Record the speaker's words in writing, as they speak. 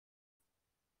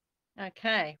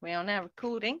Okay, we are now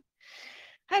recording.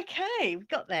 Okay, we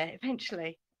got there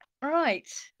eventually. Right,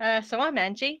 so I'm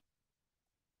Angie.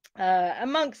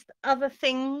 Amongst other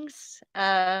things,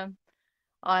 I'm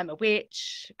a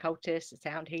witch, a cultist, a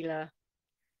sound healer,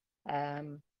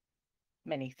 um,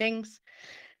 many things.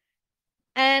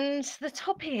 And the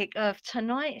topic of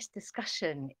tonight's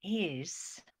discussion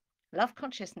is love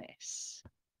consciousness.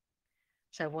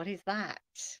 So, what is that?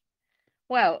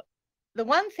 Well, the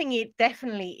one thing it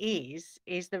definitely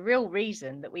is the real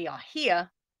reason that we are here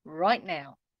right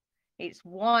now. It's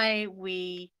why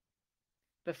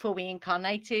before we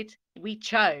incarnated, we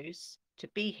chose to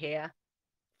be here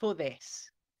for this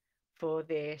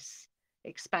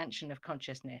expansion of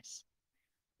consciousness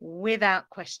without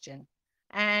question.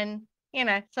 And,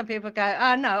 some people go,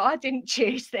 oh, no, I didn't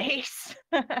choose this.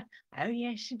 Oh,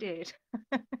 yes, you did.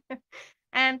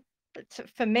 And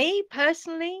for me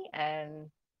personally, and,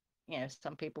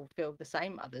 some people feel the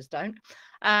same, others don't,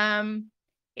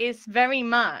 it's very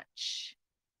much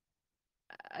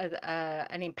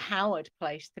an empowered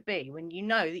place to be when you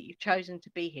know that you've chosen to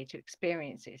be here to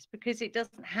experience this, because it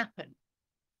doesn't happen,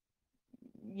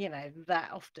 that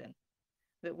often,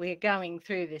 that we're going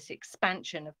through this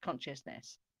expansion of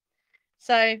consciousness.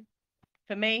 So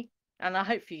for me, and I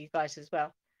hope for you guys as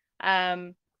well,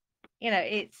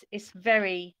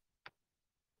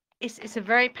 it's a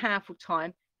very powerful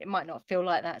time. It might not feel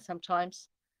like that sometimes,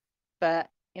 but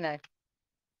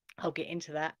I'll get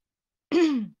into that.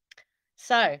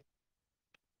 So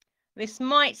this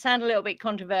might sound a little bit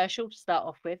controversial to start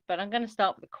off with, but I'm going to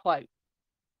start with a quote.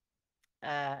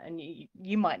 And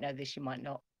you might know this, you might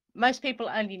not. Most people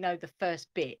only know the first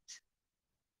bit.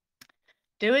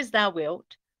 Do as thou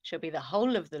wilt shall be the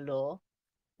whole of the law.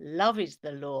 Love is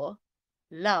the law.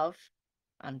 Love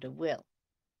under will.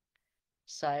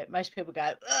 So most people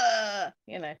go,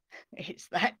 it's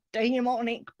that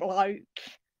demonic bloke.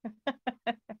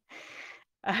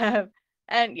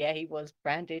 And yeah, he was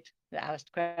branded, the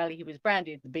Aleister Crowley, he was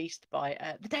branded the beast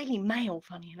by the Daily Mail,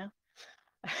 funny enough.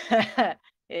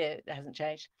 It hasn't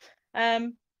changed.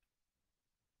 But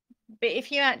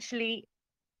if you actually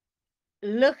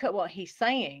look at what he is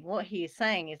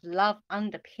saying is love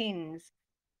underpins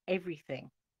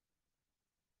everything,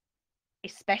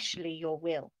 especially your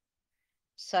will.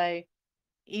 So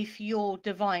if your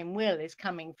divine will is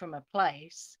coming from a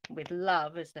place with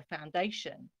love as the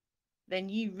foundation, then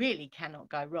you really cannot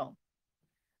go wrong.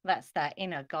 That's that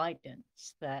inner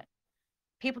guidance that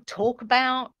people talk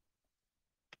about,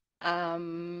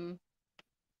 but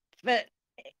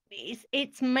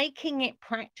it's making it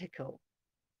practical.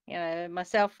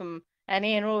 Myself and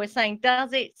Ian are always saying,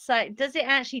 does it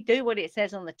actually do what it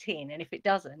says on the tin? And if it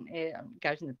doesn't, it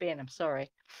goes in the bin. I'm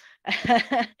sorry.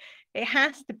 It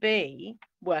has to be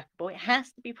workable. It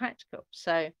has to be practical.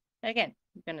 So again,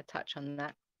 I'm going to touch on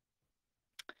that.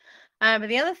 But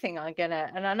the other thing I'm going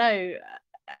to, and I know,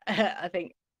 I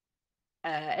think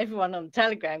everyone on the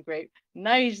Telegram group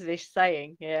knows this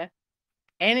saying, yeah,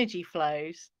 energy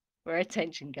flows where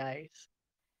attention goes.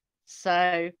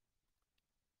 So,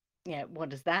 what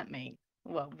does that mean?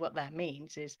 Well, what that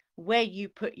means is where you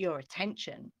put your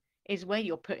attention is where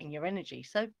you're putting your energy.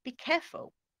 So be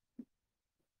careful.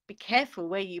 Be careful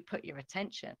where you put your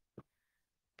attention,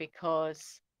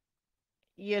 because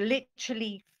you're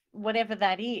literally, whatever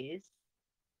that is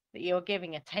that you're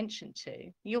giving attention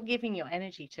to, you're giving your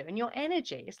energy to. And your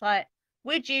energy, it's like,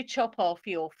 would you chop off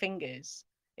your fingers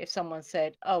if someone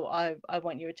said, oh, I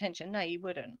want your attention? No, you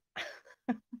wouldn't.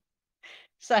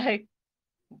 So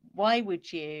why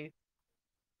would you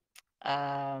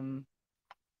hang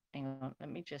on,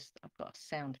 I've got a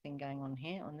sound thing going on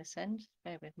here on this end,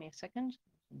 bear with me a second,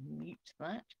 mute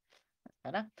that,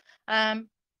 that's better.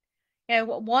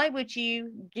 Why would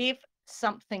you give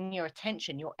something your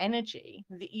attention, your energy,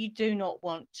 that you do not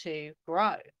want to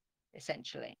grow,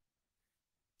 essentially?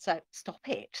 So stop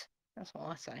it, that's what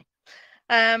I say.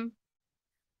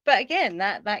 But again,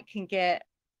 that can get,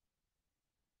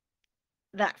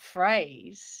 that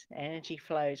phrase, energy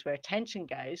flows where attention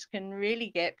goes, can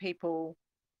really get people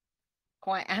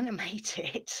quite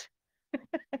animated.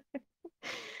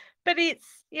 But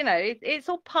it's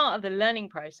all part of the learning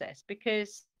process,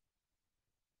 because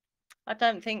I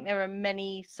don't think there are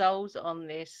many souls on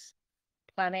this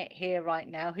planet here right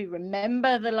now who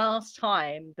remember the last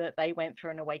time that they went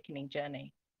through an awakening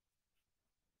journey.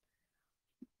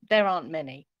 There aren't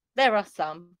many. There are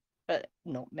some, but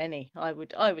not many, I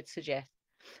would suggest.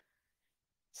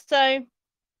 So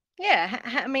yeah,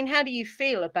 I mean, how do you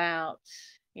feel about,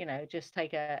 just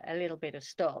take a little bit of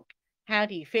stock. How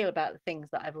do you feel about the things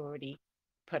that I've already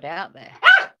put out there?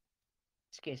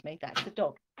 Excuse me, that's the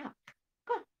dog. Ow.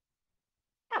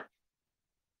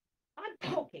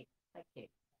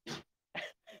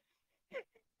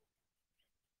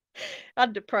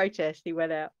 Under protest, he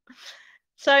went out.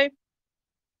 So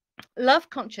love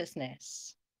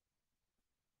consciousness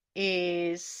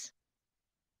is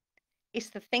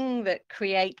the thing that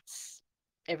creates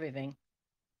everything.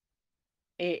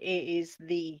 It is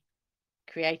the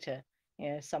creator.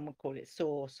 You know, some would call it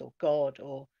source or God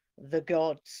or the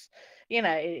gods. You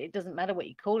know, it doesn't matter what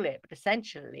you call it, but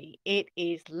essentially it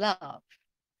is love.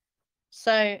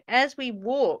 So as we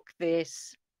walk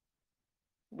this,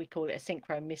 we call it a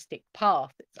synchro-mystic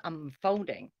path that's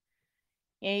unfolding.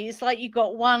 You know, it's like you've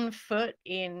got one foot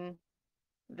in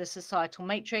the societal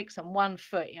matrix and one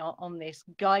foot on this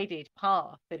guided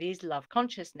path that is love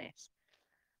consciousness,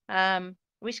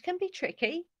 which can be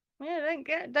tricky. Yeah,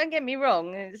 don't get me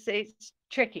wrong, it's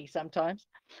tricky sometimes,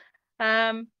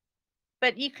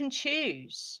 but you can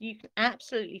choose. You can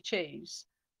absolutely choose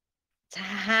to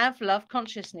have love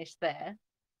consciousness there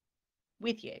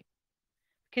with you,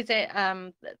 because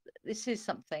this is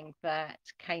something that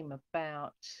came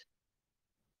about,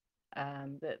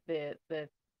 the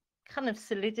kind of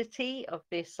solidity of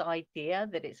this idea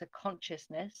that it's a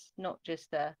consciousness, not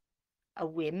just a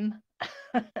whim,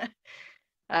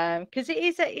 because it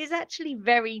is actually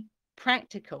very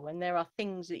practical, and there are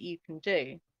things that you can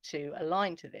do to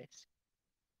align to this.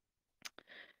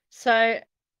 So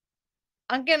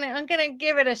I'm gonna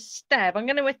give it a stab. I'm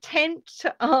gonna attempt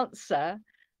to answer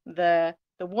the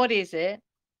what is it,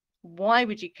 why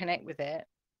would you connect with it,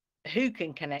 who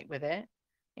can connect with it,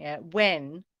 yeah,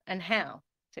 when and how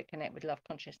to connect with love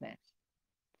consciousness.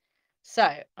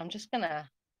 So I'm just gonna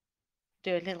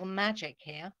do a little magic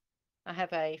here. I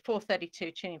have a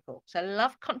 432 tuning fork. So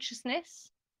love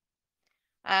consciousness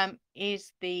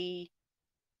is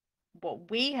what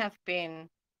we have been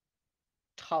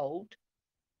told,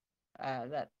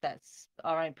 that's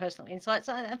our own personal insights.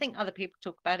 I think other people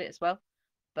talk about it as well,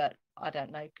 but I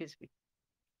don't know, because we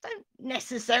don't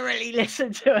necessarily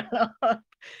listen to a lot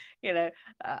of,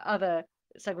 other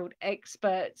so-called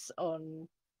experts on,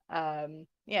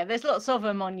 yeah, there's lots of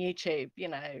them on YouTube.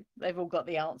 They've all got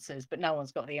the answers, but no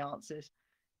one's got the answers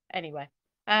anyway.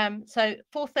 So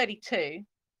 432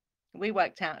 we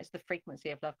worked out is the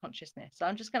frequency of love consciousness. So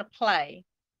I'm just going to play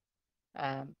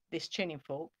this tuning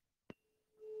fork.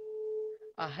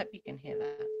 I hope you can hear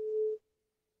that.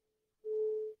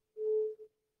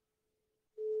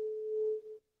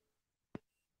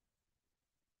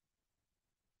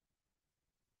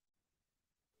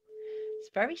 It's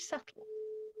very subtle.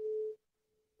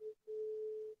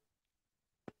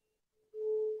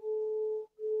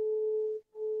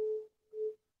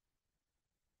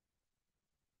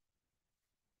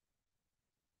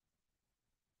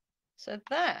 So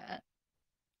that,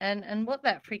 and what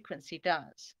that frequency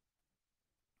does,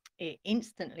 it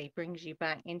instantly brings you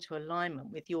back into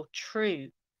alignment with your true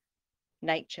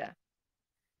nature.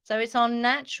 So it's our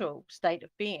natural state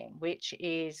of being, which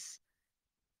is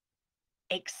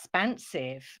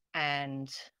expansive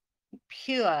and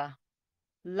pure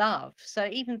love. So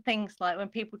even things like when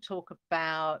people talk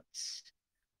about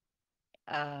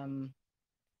what's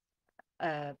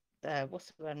the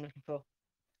word I'm looking for?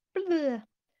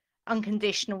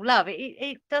 Unconditional love.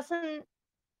 It doesn't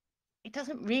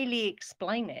really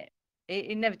explain it.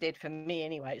 It never did for me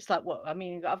anyway. It's like, what? I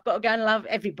mean, I've got to go and love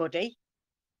everybody.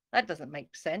 That doesn't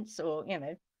make sense. Or,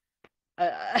 there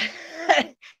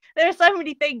are so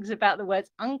many things about the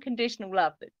words unconditional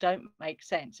love that don't make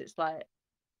sense. It's like,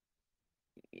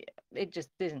 yeah, it just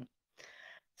isn't.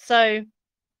 So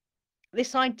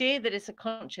this idea that it's a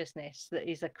consciousness that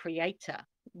is a creator,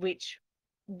 which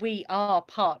we are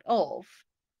part of,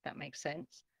 that makes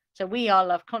sense. So we are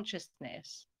love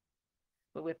consciousness,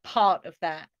 but we're part of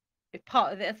that. We're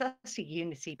part of it. That's a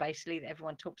unity, basically, that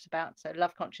everyone talks about. So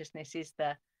love consciousness is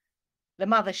the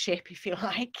mothership, if you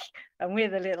like, and we're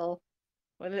little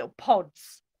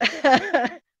pods, for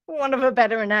want of a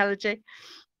better analogy.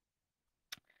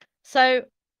 So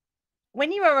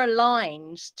when you are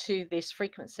aligned to this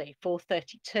frequency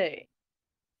 432,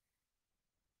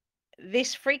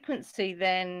 this frequency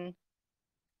then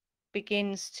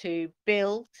begins to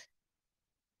build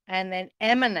and then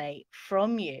emanate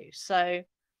from you. So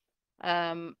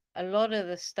a lot of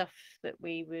the stuff that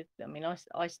we would, I mean,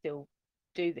 I still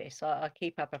do this. I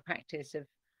keep up a practice of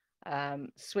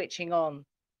switching on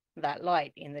that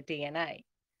light in the DNA,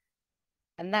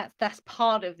 and that's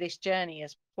part of this journey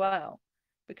as well,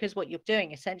 because what you're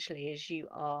doing essentially is you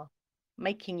are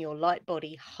making your light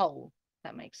body whole.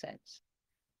 That makes sense,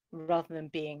 rather than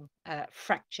being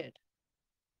fractured.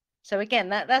 So again,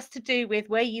 that's to do with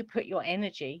where you put your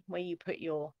energy, where you put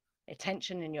your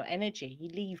attention and your energy. You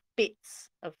leave bits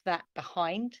of that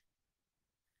behind.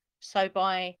 So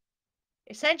by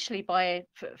essentially,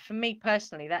 for me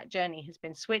personally, that journey has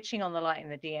been switching on the light in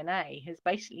the DNA has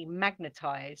basically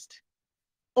magnetized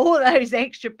all those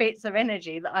extra bits of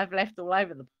energy that I've left all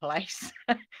over the place.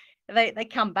 They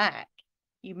come back.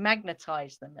 You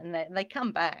magnetize them and they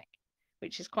come back,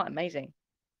 which is quite amazing.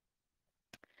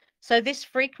 So this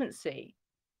frequency,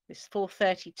 this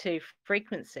 432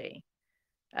 frequency,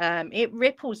 it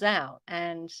ripples out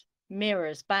and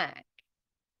mirrors back.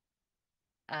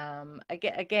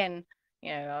 Again,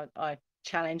 you know, I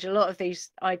challenge a lot of these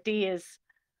ideas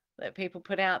that people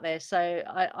put out there. So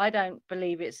I don't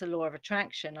believe it's a law of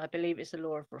attraction. I believe it's a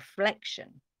law of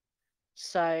reflection.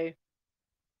 So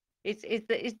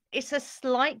it's a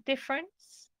slight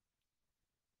difference.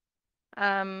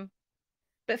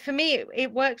 But for me,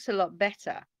 it works a lot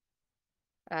better.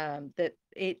 That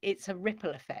it's a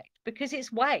ripple effect because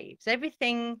it's waves.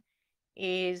 Everything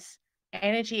is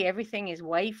energy, everything is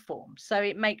waveform. So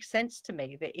it makes sense to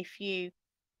me that if you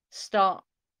start,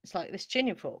 it's like this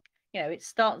tuning fork, you know, it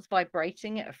starts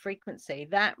vibrating at a frequency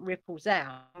that ripples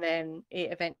out, and then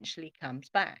it eventually comes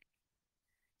back.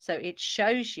 So it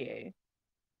shows you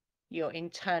your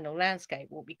internal landscape,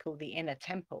 what we call the inner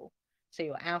temple. So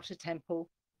your outer temple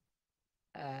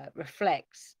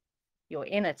reflects your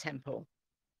inner temple.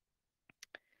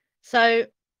 So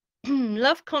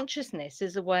love consciousness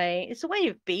is it's a way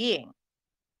of being.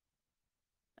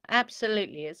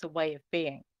 Absolutely, it's a way of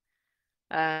being.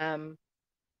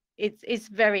 It's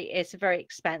a very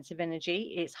expansive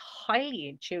energy. It's highly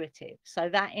intuitive. So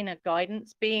that inner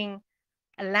guidance,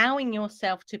 allowing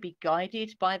yourself to be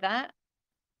guided by that,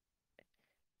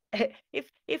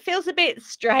 it feels a bit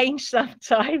strange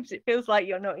sometimes. It feels like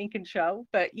you're not in control,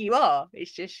 but you are.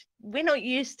 It's just we're not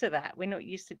used to that. We're not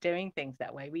used to doing things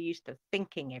that way. We're used to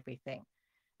thinking everything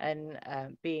and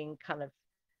being kind of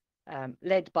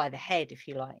led by the head, if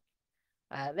you like.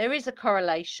 There is a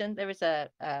correlation. There is a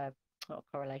not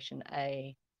a correlation,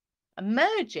 a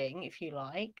merging, if you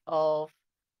like, of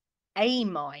a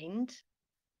mind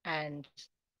and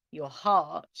your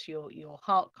heart, your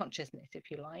heart consciousness, if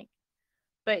you like.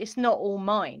 But it's not all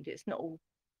mind. It's not all,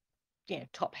 you know,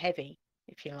 top heavy,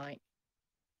 if you like.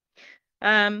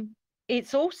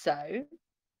 It's also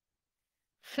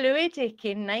fluidic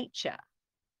in nature.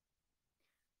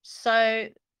 So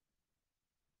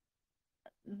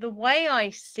the way I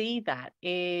see that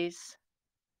is,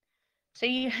 so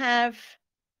you have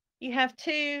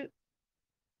two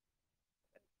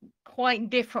quite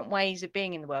different ways of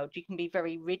being in the world. You can be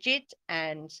very rigid,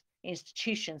 and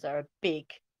institutions are a big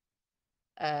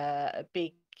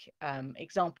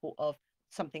example of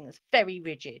something that's very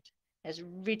rigid. There's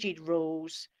rigid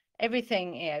rules.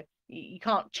 Everything, you know, you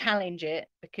can't challenge it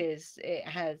because it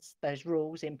has those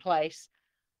rules in place.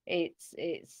 You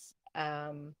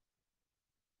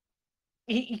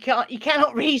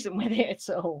cannot reason with it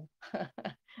at all.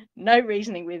 No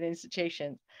reasoning with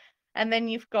institutions. And then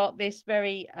you've got this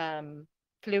very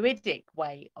fluidic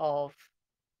way of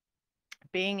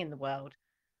being in the world,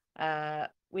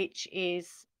 which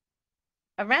is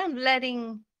around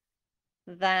letting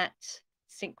that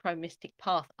synchromistic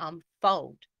path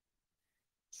unfold.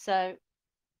 So,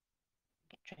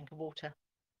 get a drink of water.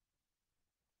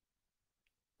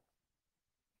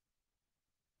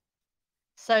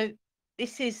 So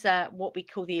this is what we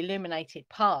call the illuminated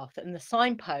path, and the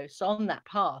signposts on that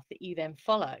path that you then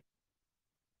follow.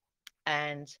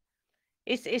 And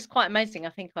it's quite amazing.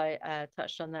 I think I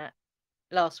touched on that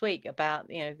last week about,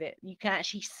 you know, that you can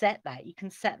actually set that. You can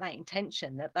set that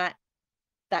intention that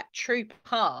true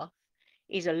path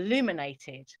is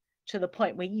illuminated to the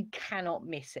point where you cannot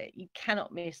miss it. You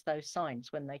cannot miss those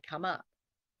signs when they come up.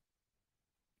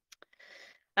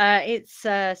 It's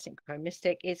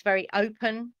synchromistic. It's very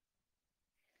open.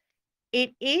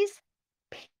 It is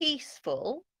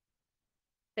peaceful.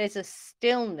 There's a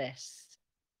stillness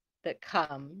that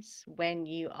comes when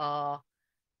you are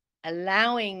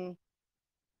allowing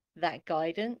that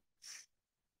guidance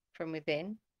from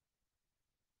within.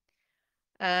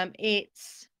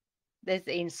 There's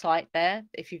the insight there.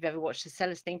 If you've ever watched the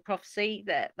Celestine Prophecy,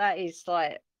 that is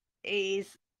like,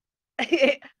 is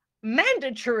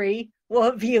mandatory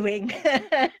viewing,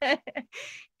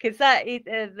 because that is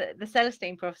the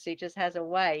Celestine Prophecy just has a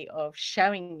way of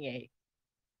showing you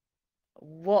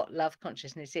what love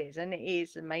consciousness is, and it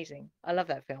is amazing. I love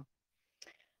that film.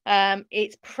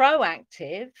 It's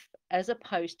proactive as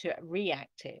opposed to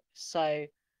reactive. So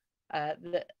a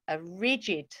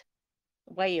rigid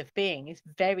way of being is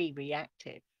very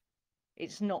reactive.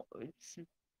 It's not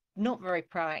very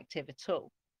proactive at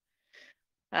all.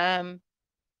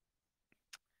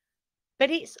 But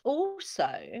it's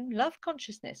also love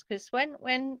consciousness, because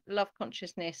when love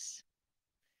consciousness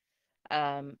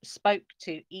spoke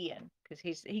to Ian,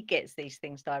 because he gets these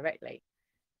things directly.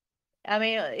 I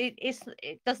mean,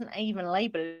 it doesn't even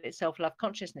label itself love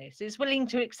consciousness. It's willing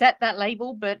to accept that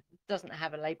label, but doesn't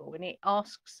have a label, and it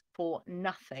asks for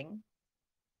nothing.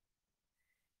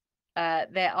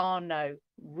 There are no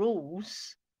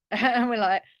rules, and we're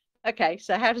like, okay,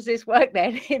 so how does this work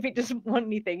then? If it doesn't want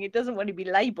anything, it doesn't want to be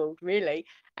labeled, really,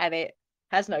 and it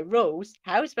has no rules.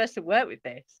 How are we supposed to work with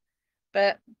this?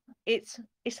 But it's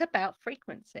about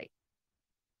frequency.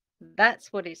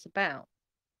 That's what it's about.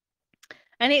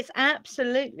 And it's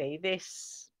absolutely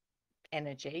this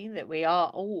energy that we are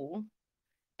all,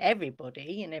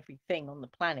 everybody and everything on the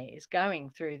planet is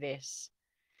going through this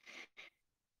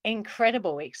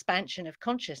incredible expansion of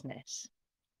consciousness.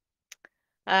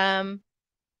 So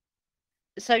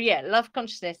yeah, love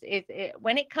consciousness is,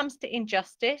 when it comes to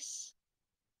injustice,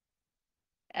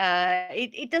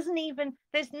 it doesn't even,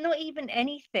 there's not even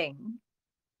anything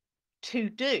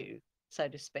to do, so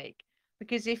to speak,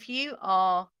 because if you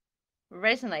are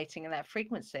resonating in that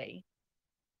frequency,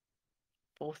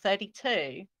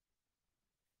 432,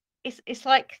 it's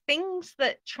like things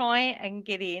that try and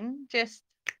get in, just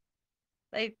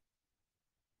they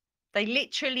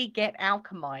literally get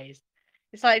alchemized.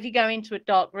 It's like if you go into a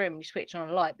dark room, you switch on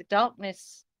a light, the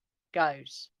darkness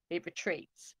goes, it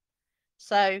retreats.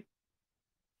 So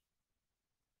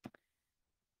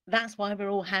that's why we're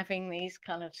all having these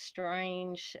kind of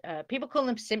strange, people call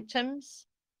them symptoms.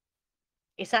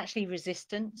 It's actually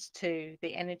resistance to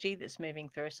the energy that's moving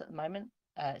through us at the moment.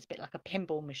 It's a bit like a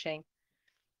pinball machine.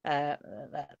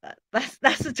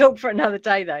 That's a talk for another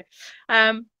day, though.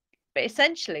 But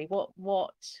essentially,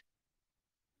 what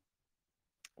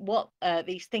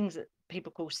these things that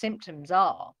people call symptoms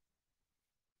are,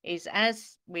 is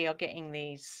as we are getting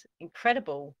these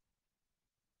incredible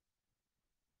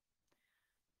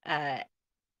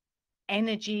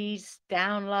energies,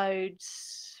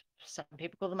 downloads, some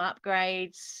people call them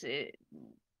upgrades,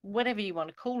 whatever you want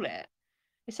to call it.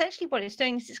 Essentially what it's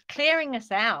doing is it's clearing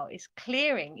us out. It's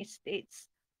clearing, it's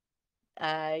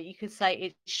you could say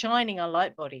it's shining our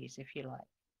light bodies, if you like.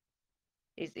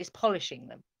 It's polishing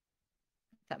them,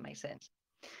 if that makes sense.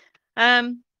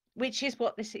 Which is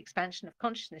what this expansion of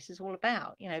consciousness is all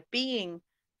about, you know, being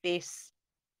this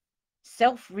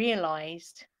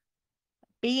self-realized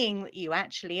being that you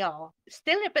actually are,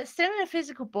 still in a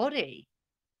physical body.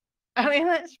 I mean,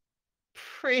 that's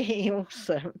pretty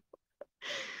awesome.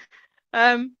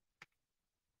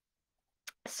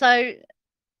 So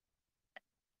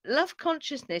love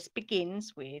consciousness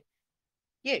begins with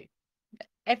you,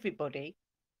 everybody,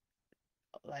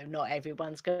 although not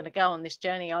everyone's going to go on this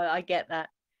journey. I get that.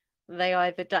 They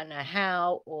either don't know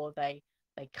how, or they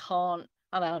can't,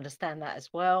 and I understand that as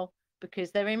well,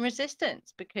 because they're in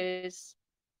resistance. Because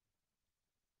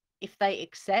if they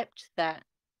accept that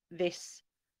this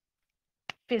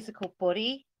physical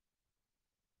body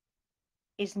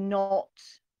is not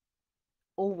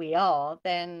all we are,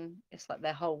 then it's like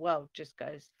their whole world just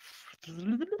goes.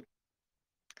 And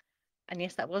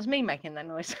yes, that was me making that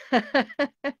noise.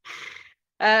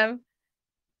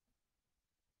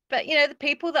 But you know, the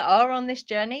people that are on this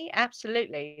journey,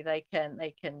 absolutely, they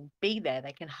can be there.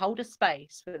 They can hold a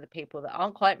space for the people that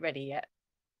aren't quite ready yet.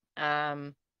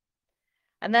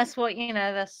 And that's what, you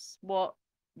know, that's what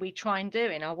we try and do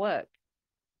in our work.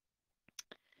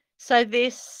 So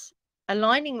this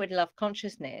aligning with love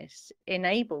consciousness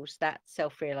enables that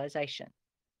self-realization.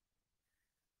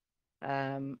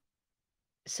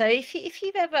 So if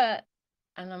you've ever,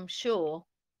 and I'm sure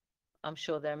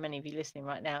there are many of you listening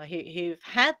right now who've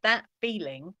had that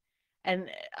feeling,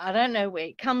 and I don't know where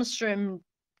it comes from,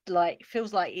 like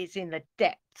feels like it's in the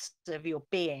depths of your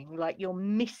being, like you're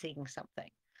missing something,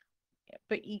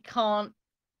 but you can't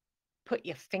put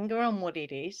your finger on what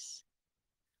it is.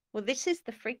 Well, this is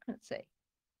the frequency.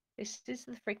 This is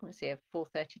the frequency of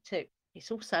 432. It's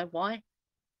also why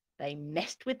they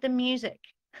messed with the music.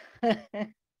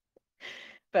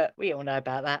 But we all know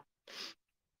about that.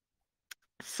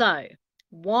 So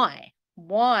why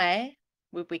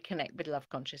would we connect with love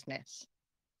consciousness?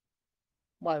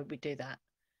 Why would we do that?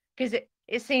 Because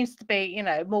it seems to be, you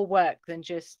know, more work than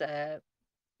just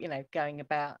you know, going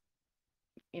about,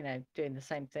 you know, doing the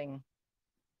same thing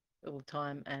all the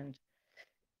time and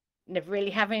never really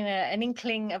having an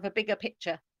inkling of a bigger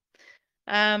picture.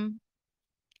 So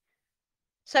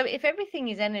if everything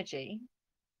is energy,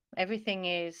 everything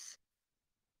is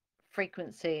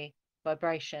frequency,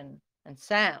 vibration, and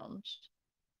sound,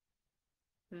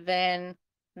 then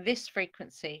this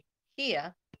frequency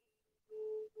here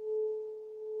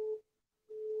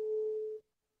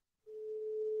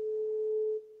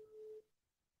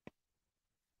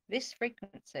this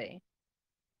frequency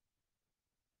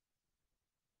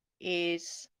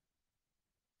is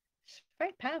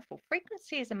very powerful.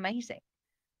 Frequency is amazing.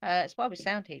 It's why we're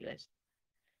sound healers,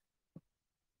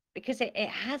 because it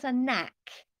has a knack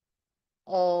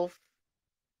of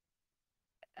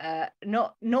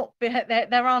not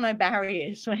there are no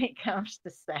barriers when it comes to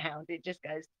sound. It just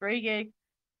goes through you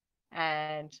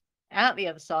and out the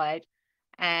other side,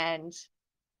 and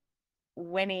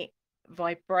when it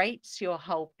vibrates your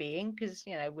whole being, because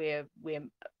we're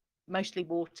mostly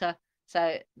water,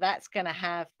 so that's going to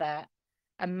have that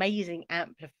amazing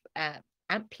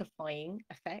amplifying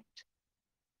effect.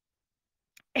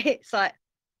 It's like,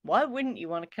 why wouldn't you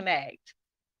want to connect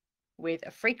with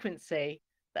a frequency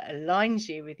that aligns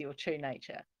you with your true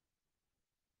nature?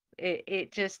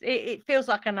 It feels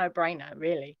like a no-brainer,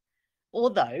 really.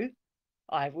 Although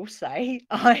I will say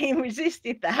I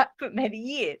resisted that for many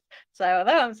years. So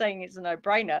although I'm saying it's a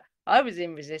no-brainer, I was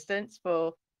in resistance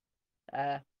for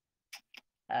about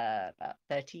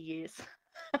 30 years.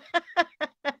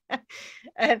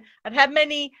 And I'd had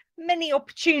many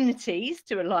opportunities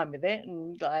to align with it,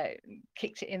 and like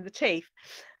kicked it in the teeth.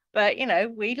 But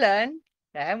we learn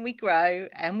and we grow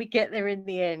and we get there in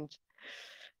the end.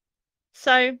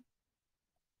 So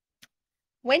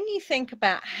when you think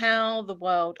about how the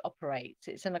world operates,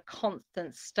 it's in a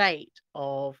constant state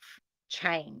of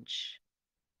change.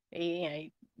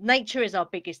 Nature is our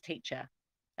biggest teacher.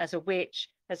 As a witch,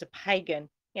 as a pagan,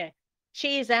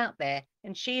 she is out there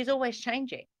and she is always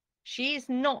changing. She is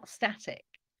not static.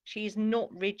 She is not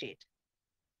rigid.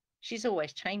 She's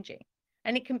always changing.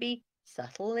 And it can be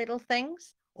subtle little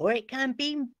things, or it can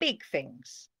be big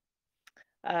things.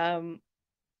 During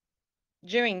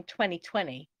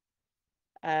 2020,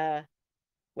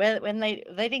 when they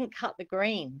didn't cut the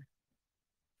green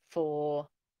for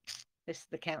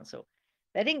the council,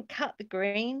 they didn't cut the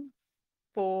green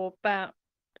for about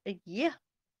a year.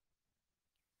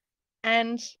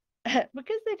 And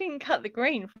because they didn't cut the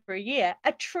green for a year,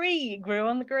 a tree grew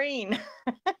on the green.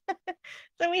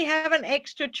 So we have an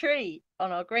extra tree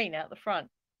on our green out the front.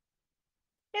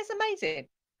 It's amazing.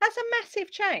 That's a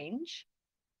massive change.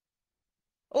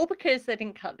 All because they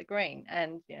didn't cut the green.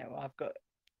 And I've got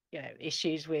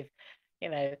issues with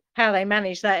how they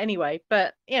manage that anyway,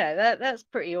 but that's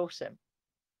pretty awesome,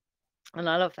 and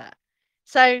I love that.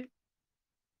 So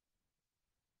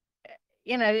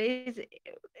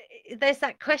there's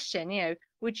that question,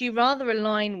 would you rather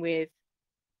align with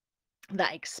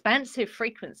that expansive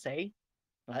frequency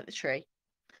like the tree,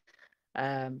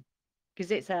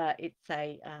 because it's a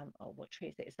what tree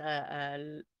is it? It's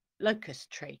a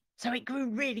locust tree, so it grew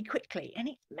really quickly and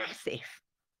it's massive.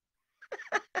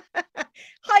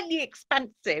 Highly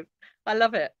expansive. I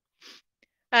love it.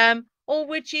 Or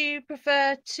would you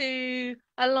prefer to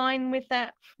align with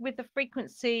the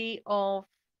frequency of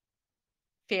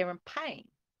fear and pain,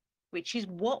 which is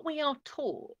what we are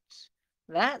taught?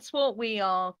 That's what we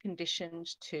are conditioned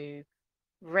to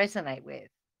resonate with.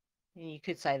 And you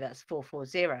could say that's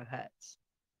 440 hertz,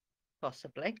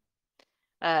 possibly.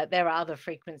 There are other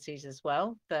frequencies as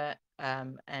well that,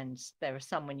 and there are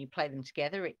some when you play them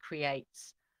together, it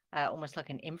creates almost like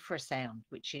an infrasound,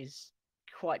 which is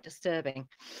quite disturbing.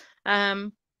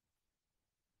 Fear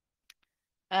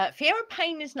and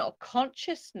pain is not a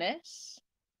consciousness.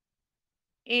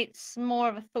 It's more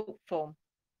of a thought form.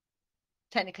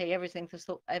 Technically, everything's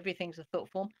a thought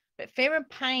form, but fear and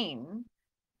pain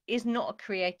is not a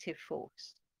creative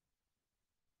force.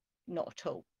 Not at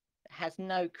all. It has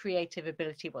no creative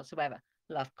ability whatsoever.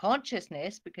 Love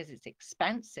consciousness, because it's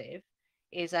expansive,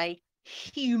 is a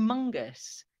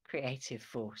humongous creative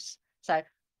force. So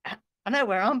I know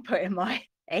where I'm putting my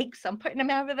eggs. I'm putting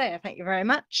them over there. Thank you very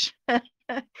much.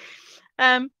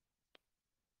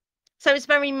 So it's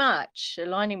very much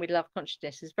aligning with love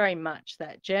consciousness is very much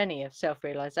that journey of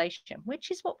self-realization, which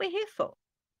is what we're here for.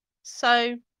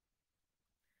 So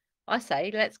I say,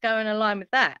 let's go and align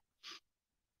with that.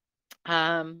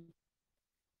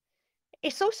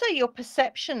 It's also your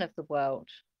perception of the world,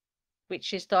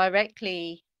 which is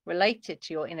directly related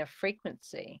to your inner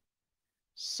frequency.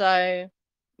 So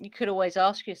you could always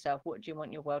ask yourself, what do you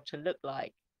want your world to look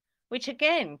like? Which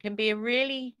again can be a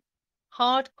really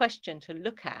hard question to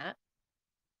look at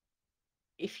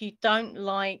if you don't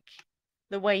like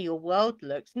the way your world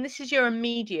looks. And this is your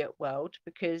immediate world,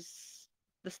 because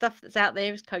the stuff that's out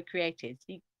there is co-created.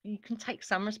 You can take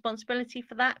some responsibility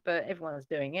for that, but everyone's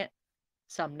doing it,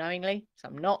 some knowingly,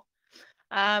 some not.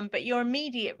 But your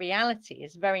immediate reality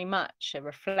is very much a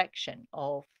reflection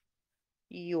of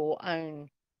your own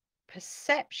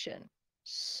perception.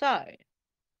 So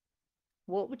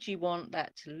what would you want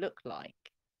that to look like?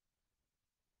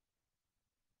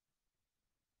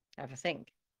 Have a think.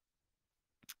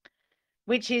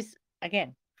 which is,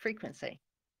 again, frequency.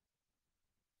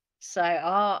 So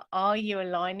are you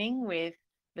aligning with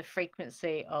the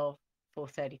frequency of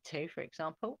 432, for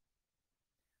example?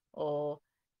 Or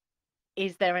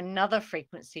is there another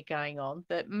frequency going on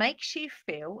that makes you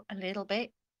feel a little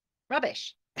bit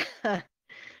rubbish?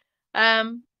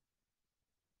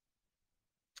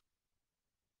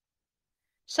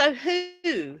 So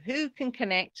who can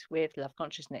connect with love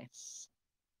consciousness?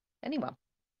 Anyone.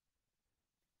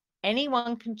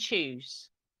 Anyone can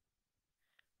choose.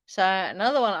 So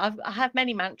another one, I have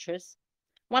many mantras.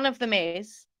 One of them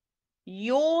is,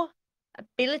 your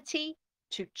ability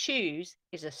to choose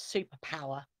is a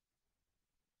superpower.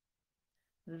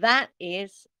 That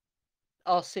is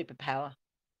our superpower.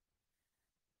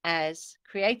 As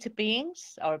creator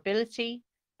beings, our ability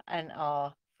and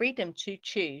our freedom to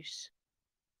choose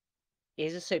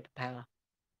is a superpower.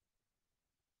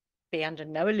 Be under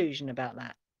no illusion about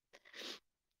that.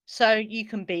 So you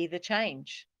can be the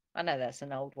change. I know that's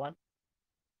an old one,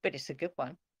 but it's a good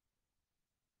one.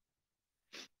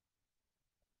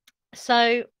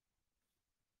 So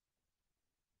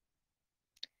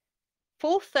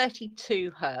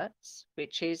 432 hertz,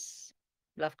 which is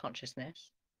love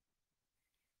consciousness,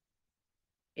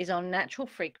 is our natural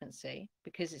frequency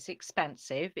because it's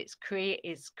expansive. It's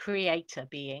creator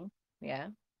being. Yeah.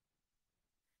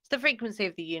 It's the frequency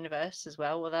of the universe as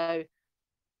well, although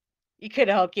you could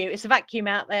argue it's a vacuum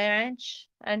out there, Ange.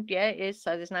 And yeah, it is.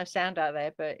 So there's no sound out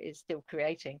there, but it's still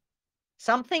creating.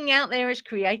 Something out there is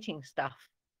creating stuff.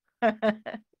 And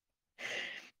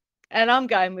I'm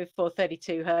going with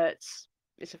 432 hertz.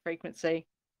 It's a frequency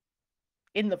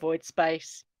in the void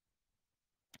space.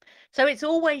 So it's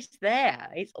always there.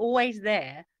 It's always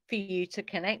there for you to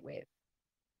connect with.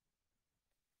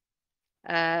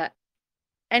 And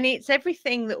it's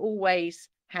everything that always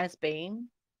has been,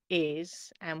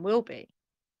 is, and will be.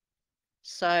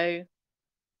 So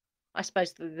I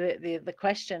suppose the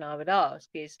question I would ask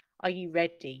is, are you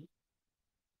ready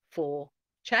for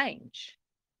change?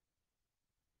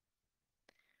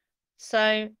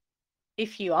 So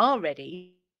if you are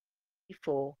ready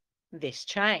for this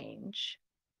change,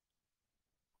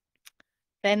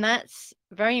 then that's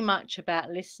very much about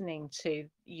listening to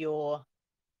your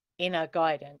inner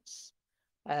guidance.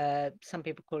 Some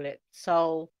people call it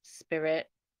soul, spirit,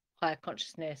 higher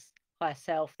consciousness, higher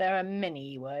self. There are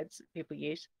many words that people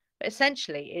use, but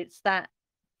essentially it's that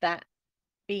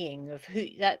being of who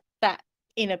that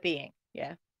inner being.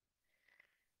 Yeah.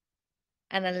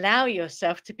 And allow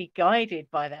yourself to be guided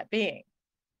by that being.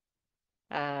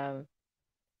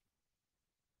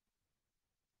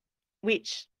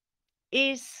 Which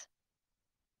is,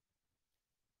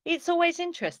 it's always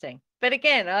interesting. But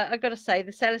again, I've got to say,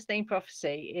 the Celestine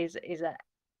Prophecy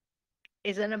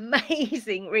is an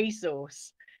amazing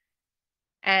resource.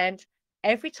 And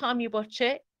every time you watch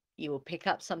it, you will pick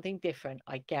up something different.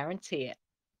 I guarantee it.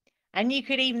 And you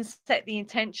could even set the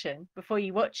intention before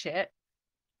you watch it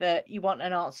that you want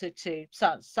an answer to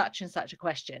such and such a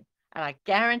question. And I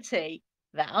guarantee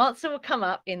that answer will come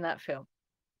up in that film.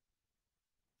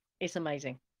 It's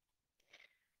amazing.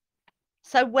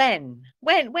 So when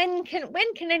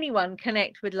can anyone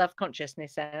connect with love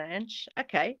consciousness, Ange?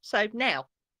 Okay, so now,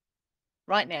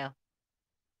 right now,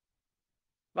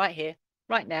 right here,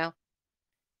 right now,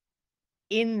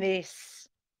 in this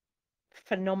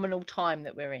phenomenal time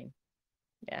that we're in.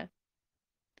 Yeah.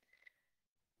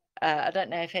 I don't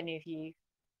know if any of you,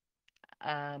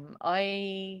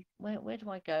 where do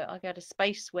I go? I go to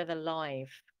Space Weather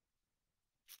Live.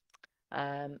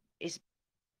 It's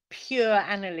pure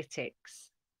analytics.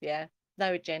 Yeah,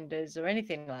 no agendas or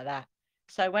anything like that.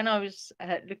 So when I was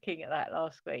looking at that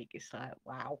last week, it's like,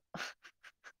 wow,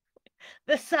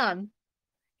 the sun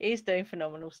is doing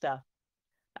phenomenal stuff.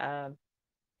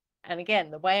 And again,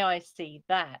 the way I see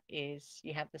that is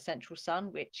you have the central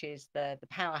sun, which is the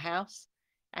powerhouse,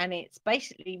 and it's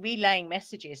basically relaying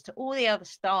messages to all the other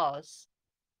stars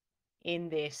in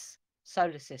this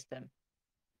solar system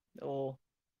or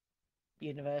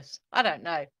universe. I don't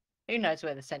know. Who knows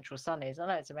where the central sun is? I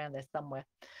know it's around there somewhere.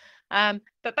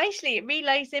 But basically it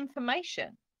relays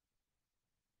information,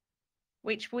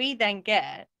 which we then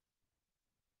get.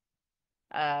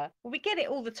 Well, we get it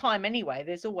all the time anyway.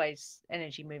 There's always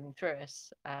energy moving through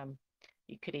us.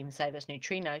 You could even say there's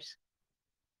neutrinos.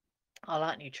 I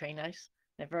like neutrinos.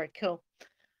 They're very cool.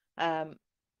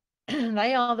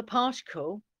 They are the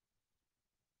particle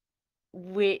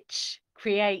which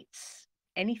creates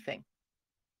anything.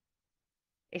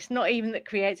 It's not even that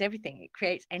creates everything. It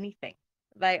creates anything.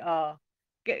 They are,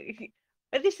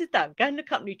 but this is done. Go and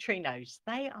look up neutrinos.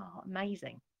 They are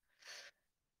amazing.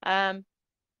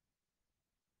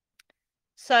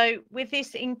 So with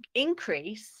this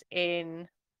increase in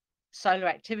solar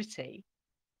activity,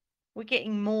 we're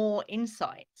getting more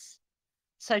insights.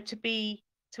 So to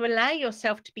allow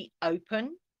yourself to be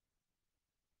open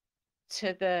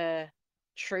to the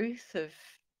truth of,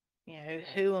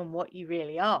 who and what you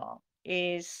really are,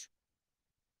 that's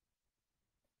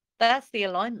the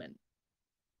alignment.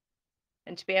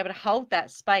 And to be able to hold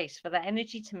that space for that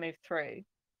energy to move through,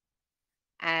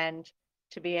 and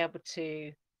to be able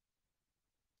to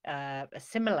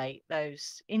assimilate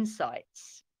those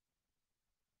insights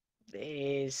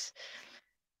it's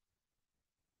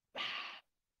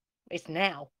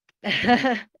now.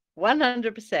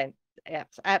 100%.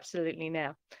 Absolutely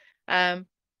now.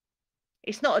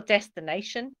 It's not a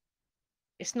destination.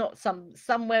 It's not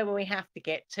somewhere where we have to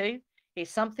get to. It's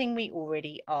something we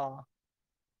already are.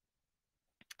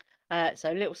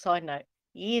 So a little side note,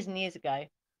 years and years ago,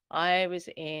 I was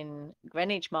in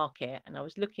Greenwich Market and I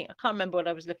can't remember what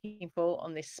I was looking for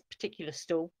on this particular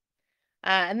stall.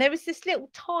 And there was this little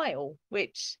tile,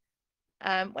 which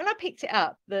when I picked it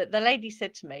up, the lady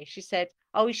said to me, she said,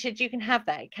 "Oh, you can have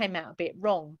that. It came out a bit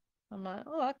wrong." I'm like,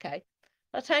 "Oh, okay."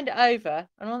 I turned it over,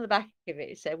 and on the back of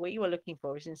it, it said, "What you were looking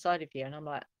for is inside of you." And I'm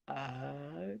like,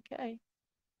 "Okay."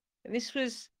 And this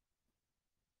was,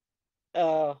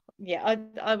 oh, yeah,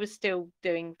 I was still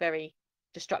doing very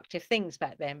destructive things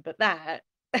back then, but that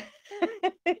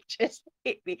it just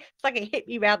hit me. It's like it hit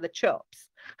me round the chops.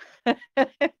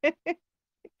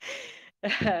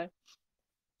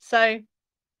 So,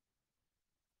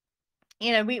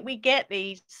 we get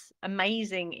these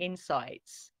amazing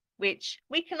insights, which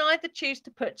we can either choose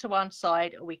to put to one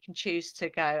side, or we can choose to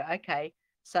go, okay,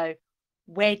 so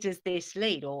where does this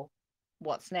lead, or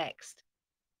what's next?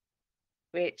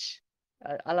 Which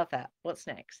I love that. What's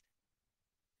next?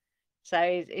 So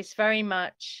it's very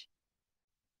much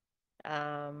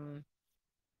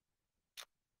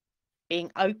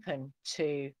being open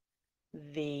to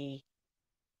the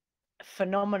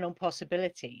phenomenal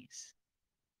possibilities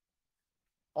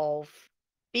of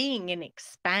being an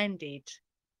expanded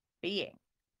being.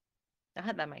 I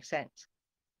hope that makes sense.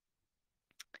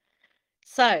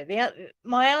 So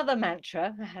my other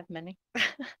mantra, I have many.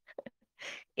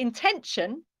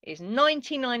 Intention is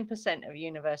 99% of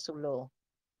universal law.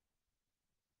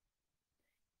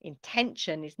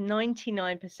 Intention is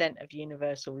 99% of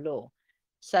universal law.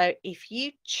 So if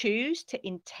you choose to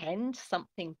intend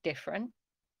something different,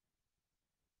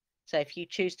 so if you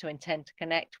choose to intend to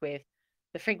connect with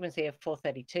the frequency of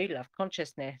 432, love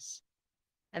consciousness,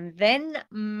 and then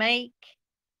make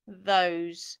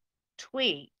those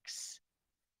tweaks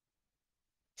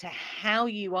to how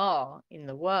you are in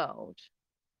the world,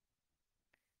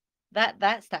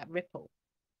 that's that ripple.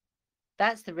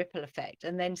 That's the ripple effect,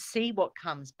 and then see what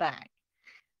comes back.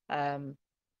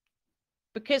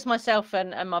 Because myself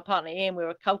and my partner Ian, we're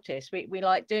occultists, we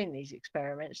like doing these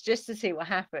experiments just to see what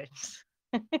happens.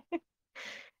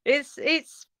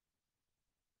 It's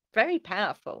very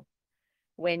powerful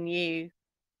when you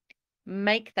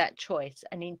make that choice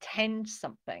and intend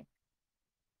something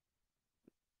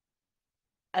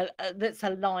that's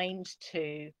aligned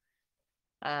to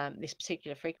this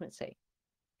particular frequency.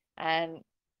 And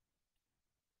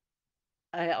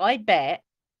I bet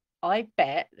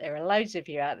there are loads of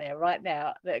you out there right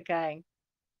now that are going,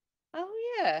 "Oh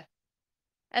yeah."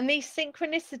 And these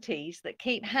synchronicities that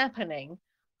keep happening,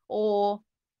 or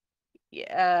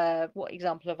what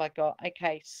example have I got?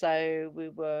 Okay, so we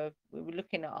were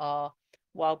looking at our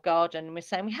wild garden, and we're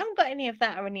saying we haven't got any of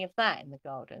that or any of that in the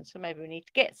garden, so maybe we need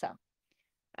to get some.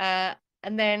 And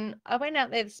then I went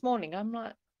out there this morning. I'm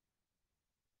like,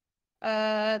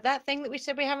 that thing that we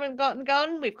said we haven't got in the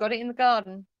garden, we've got it in the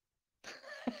garden.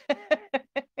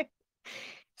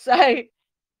 So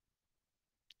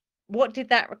what did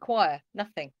that require?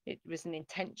 Nothing. It was an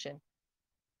intention.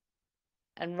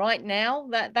 And right now,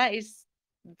 that is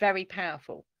very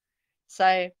powerful.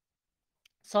 So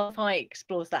sci-fi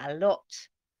explores that a lot.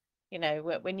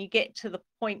 When you get to the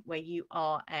point where you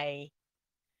are a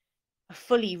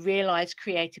fully realized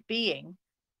creative being,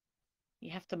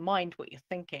 you have to mind what you're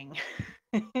thinking.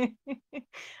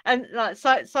 And like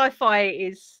sci-fi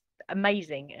is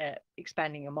amazing at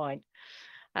expanding your mind.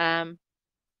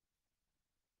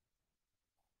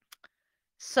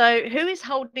 So who is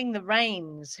holding the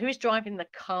reins? Who is driving the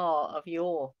car of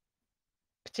your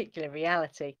particular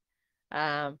reality?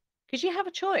 Because you have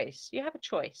a choice. You have a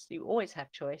choice. You always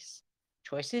have choice.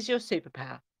 Choice is your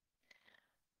superpower.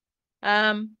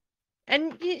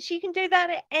 And you can do that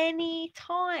at any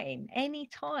time. Any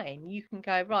time you can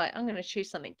go, right, I'm going to choose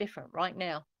something different right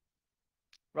now.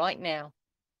 Right now.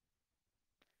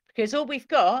 Because all we've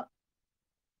got,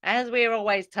 as we're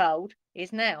always told,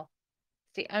 is now.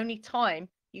 It's the only time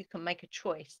you can make a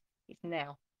choice is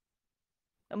now.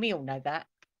 And we all know that.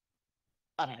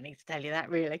 I don't need to tell you that,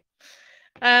 really.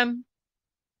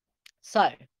 So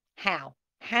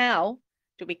how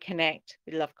do we connect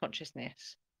with love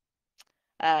consciousness?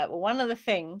 Well, one of the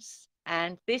things,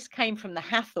 and this came from the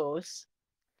Hathors,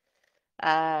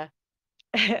 the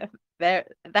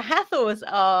Hathors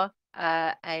are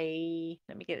let me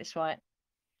get this right,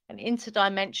 an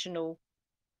interdimensional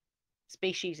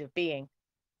species of being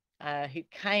who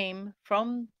came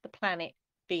from the planet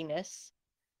Venus,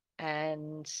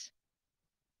 and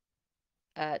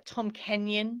Tom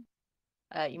Kenyon,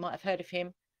 you might have heard of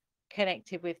him,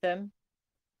 connected with them.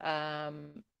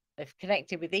 They've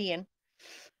connected with Ian,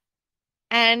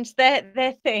 and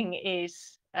their thing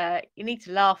is you need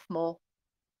to laugh more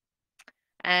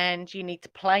and you need to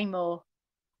play more.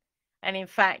 And in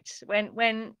fact,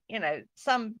 when you know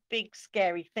some big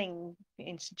scary thing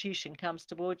institution comes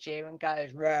towards you and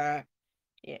goes, rah,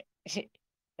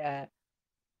 yeah,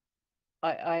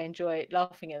 I enjoy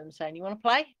laughing at them, saying, "You want to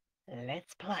play?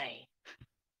 Let's play."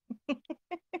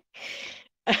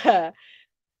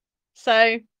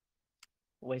 So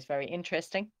always very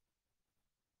interesting.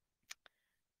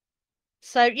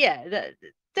 So yeah,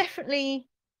 definitely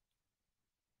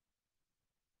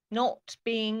not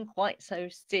being quite so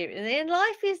serious. And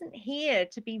life isn't here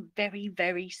to be very,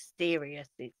 very serious.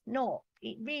 It's not.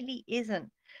 It really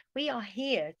isn't. We are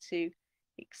here to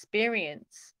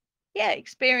experience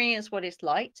what it's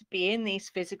like to be in these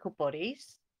physical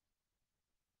bodies,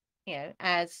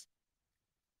 as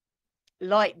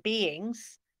light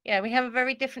beings. We have a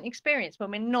very different experience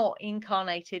when we're not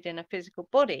incarnated in a physical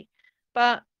body,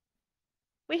 but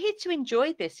we're here to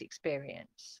enjoy this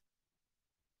experience.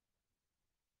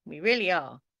 We really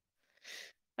are.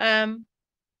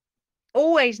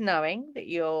 Always knowing that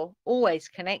you're always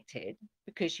connected,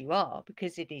 because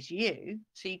it is you.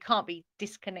 So you can't be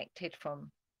disconnected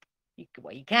from you.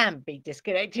 Well, you can be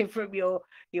disconnected from your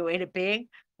inner being.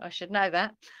 I should know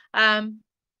that.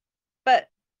 But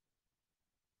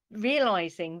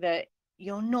realizing that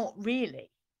you're not really.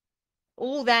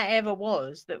 All that ever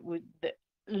was that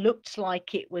looked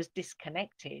like it was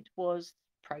disconnected was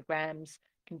programs,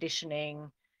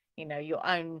 conditioning, your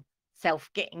own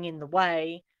self getting in the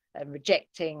way and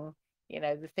rejecting,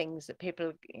 the things that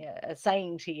people are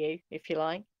saying to you, if you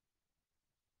like.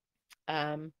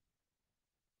 So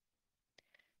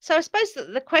I suppose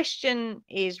that the question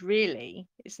is really,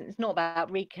 it's not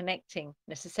about reconnecting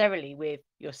necessarily with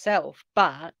yourself,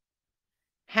 but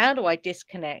how do I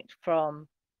disconnect from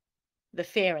the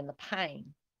fear and the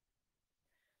pain?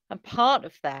 And part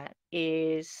of that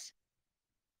is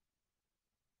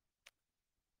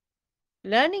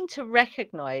learning to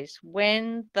recognize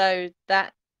when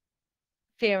that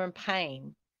fear and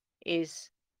pain is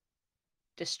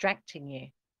distracting you.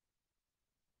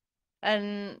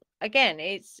 And again,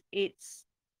 it's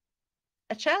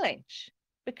a challenge,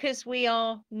 because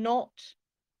we're not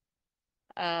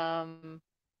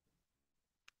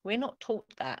taught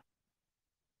that.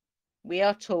 We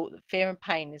are taught that fear and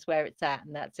pain is where it's at,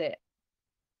 and that's it.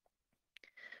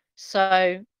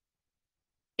 So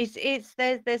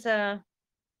there's a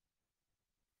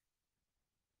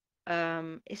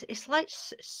it's like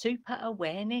super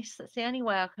awareness. That's the only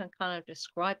way I can kind of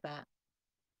describe that.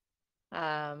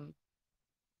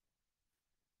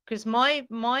 Because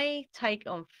my take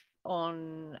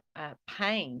on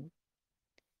pain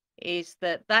is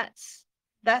that's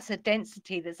a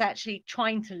density that's actually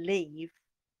trying to leave.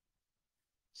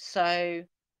 So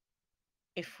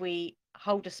if we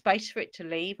hold a space for it to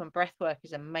leave, and breath work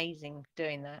is amazing for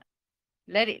doing that.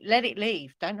 Let it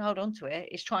leave. Don't hold on to it.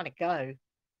 It's trying to go.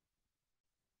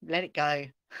 Let it go.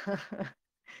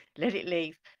 Let it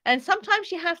leave. And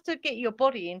sometimes you have to get your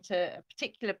body into a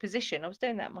particular position. I was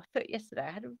doing that on my foot yesterday.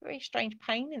 I had a very strange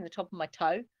pain in the top of my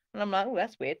toe, and I'm like, oh,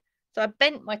 that's weird. So I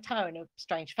bent my toe in a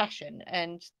strange fashion,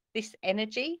 and this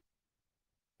energy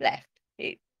left.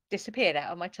 It disappeared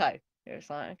out of my toe. It was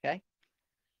like, okay.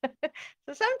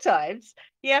 So sometimes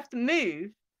you have to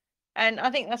move. And I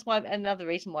think that's why another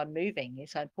reason why moving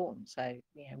is so important. So,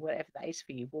 whatever that is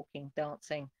for you, walking,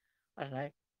 dancing, I don't know,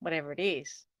 whatever it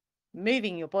is,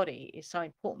 moving your body is so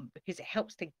important, because it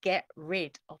helps to get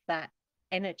rid of that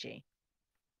energy.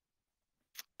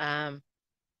 So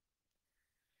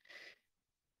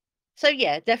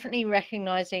yeah, definitely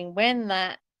recognizing when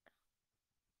the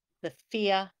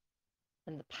fear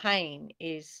and the pain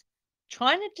is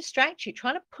trying to distract you,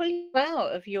 trying to pull you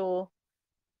out of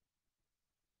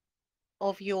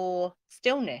your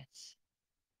stillness,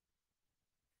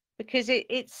 because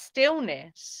it's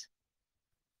stillness,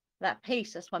 that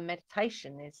peace. That's why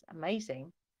meditation is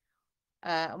amazing.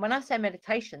 And when I say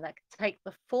meditation, that can take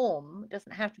the form. It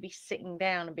doesn't have to be sitting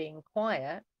down and being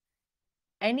quiet.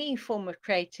 Any form of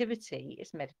creativity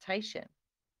is meditation.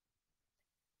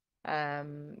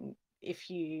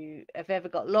 If you have ever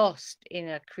got lost in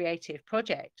a creative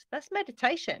project, that's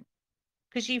meditation,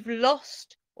 because you've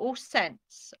lost all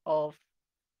sense of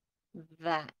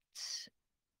that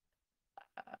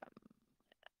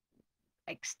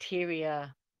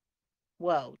exterior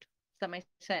world. Does that make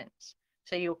sense?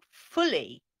 So you're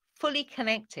fully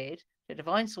connected to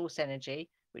divine source energy,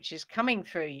 which is coming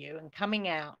through you and coming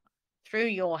out through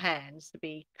your hands to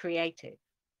be creative.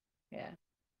 Yeah.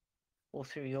 Or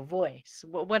through your voice,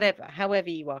 whatever, however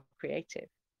you are creative.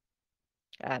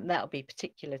 That'll be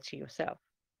particular to yourself.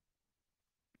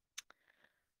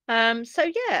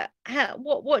 So yeah,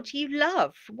 what do you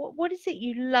love? What is it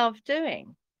you love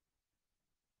doing?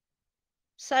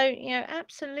 So,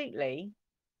 absolutely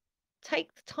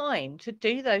take the time to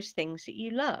do those things that you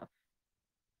love.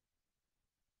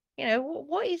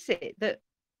 What is it that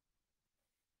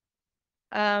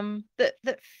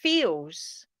that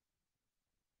feels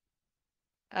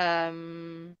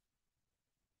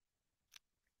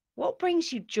what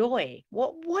brings you joy?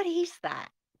 What is that?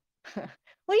 What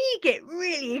do you get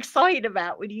really excited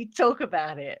about when you talk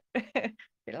about it? A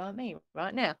bit like me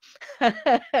right now.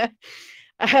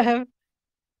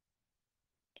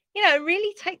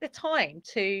 Really take the time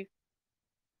to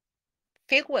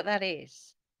feel what that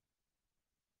is.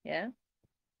 Yeah.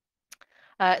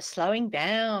 Slowing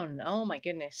down. Oh my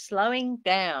goodness, slowing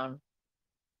down.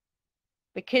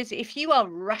 Because if you are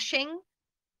rushing,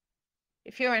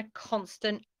 if you're in a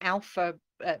constant beta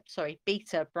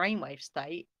brainwave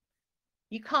state,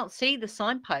 you can't see the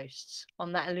signposts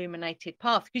on that illuminated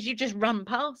path because you just run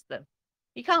past them.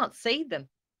 You can't see them.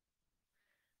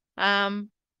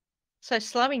 So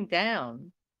slowing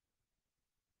down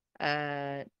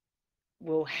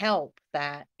will help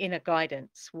that inner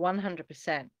guidance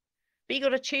 100%. But you got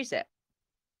to choose it.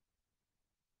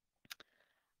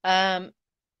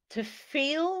 To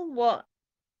feel what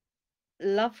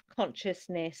love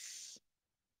consciousness,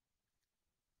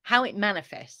 how it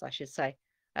manifests, I should say,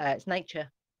 it's nature.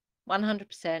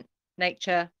 100%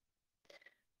 nature.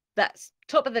 That's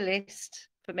top of the list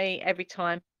for me every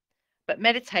time. But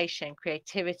meditation,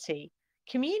 creativity,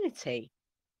 community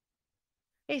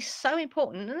is so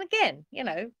important. And again,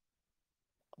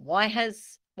 why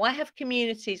have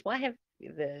communities, why have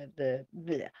the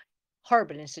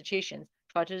horrible institutions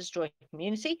tried to destroy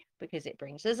community? Because it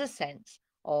brings us a sense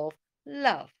of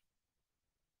love.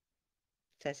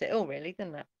 Says it all, really,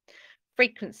 doesn't it?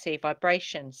 Frequency,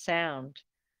 vibration, sound,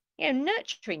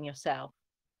 nurturing yourself,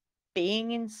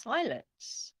 being in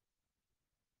silence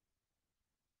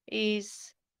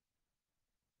is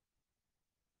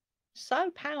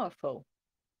so powerful.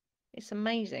 It's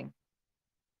amazing.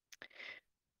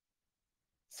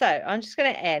 So I'm just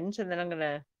going to end, and then I'm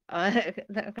going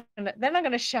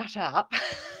to shut up.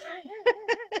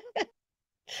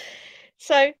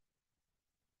 So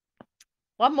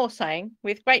one more saying: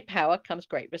 with great power comes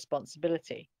great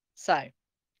responsibility. So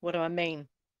what do I mean?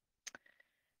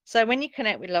 So when you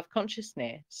connect with love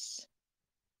consciousness,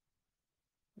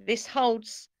 this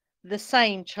holds the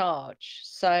same charge.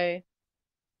 So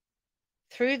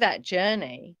through that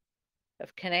journey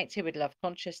of connecting with love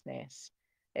consciousness,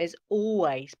 there's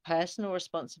always personal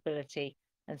responsibility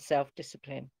and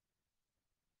self-discipline.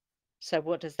 So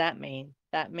what does that mean?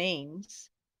 That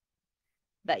means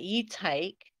that you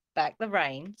take back the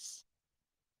reins,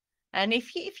 and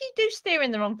if you do steer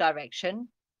in the wrong direction,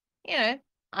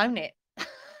 own it.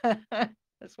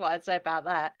 That's what I'd say about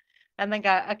that. And then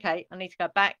go, okay, I need to go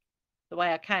back the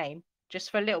way I came just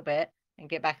for a little bit and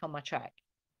get back on my track.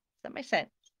 Does that make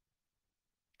sense?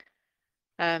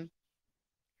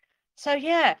 So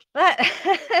yeah,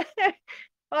 that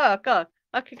oh God,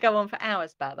 I could go on for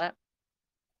hours about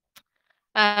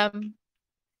that.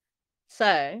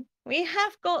 So we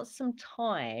have got some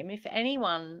time if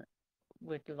anyone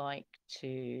would like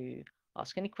to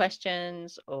ask any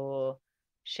questions or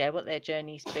share what their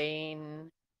journey's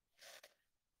been.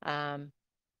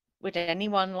 Would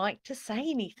anyone like to say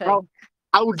anything?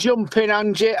 I'll jump in,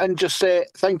 Angie, and just say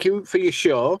thank you for your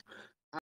show.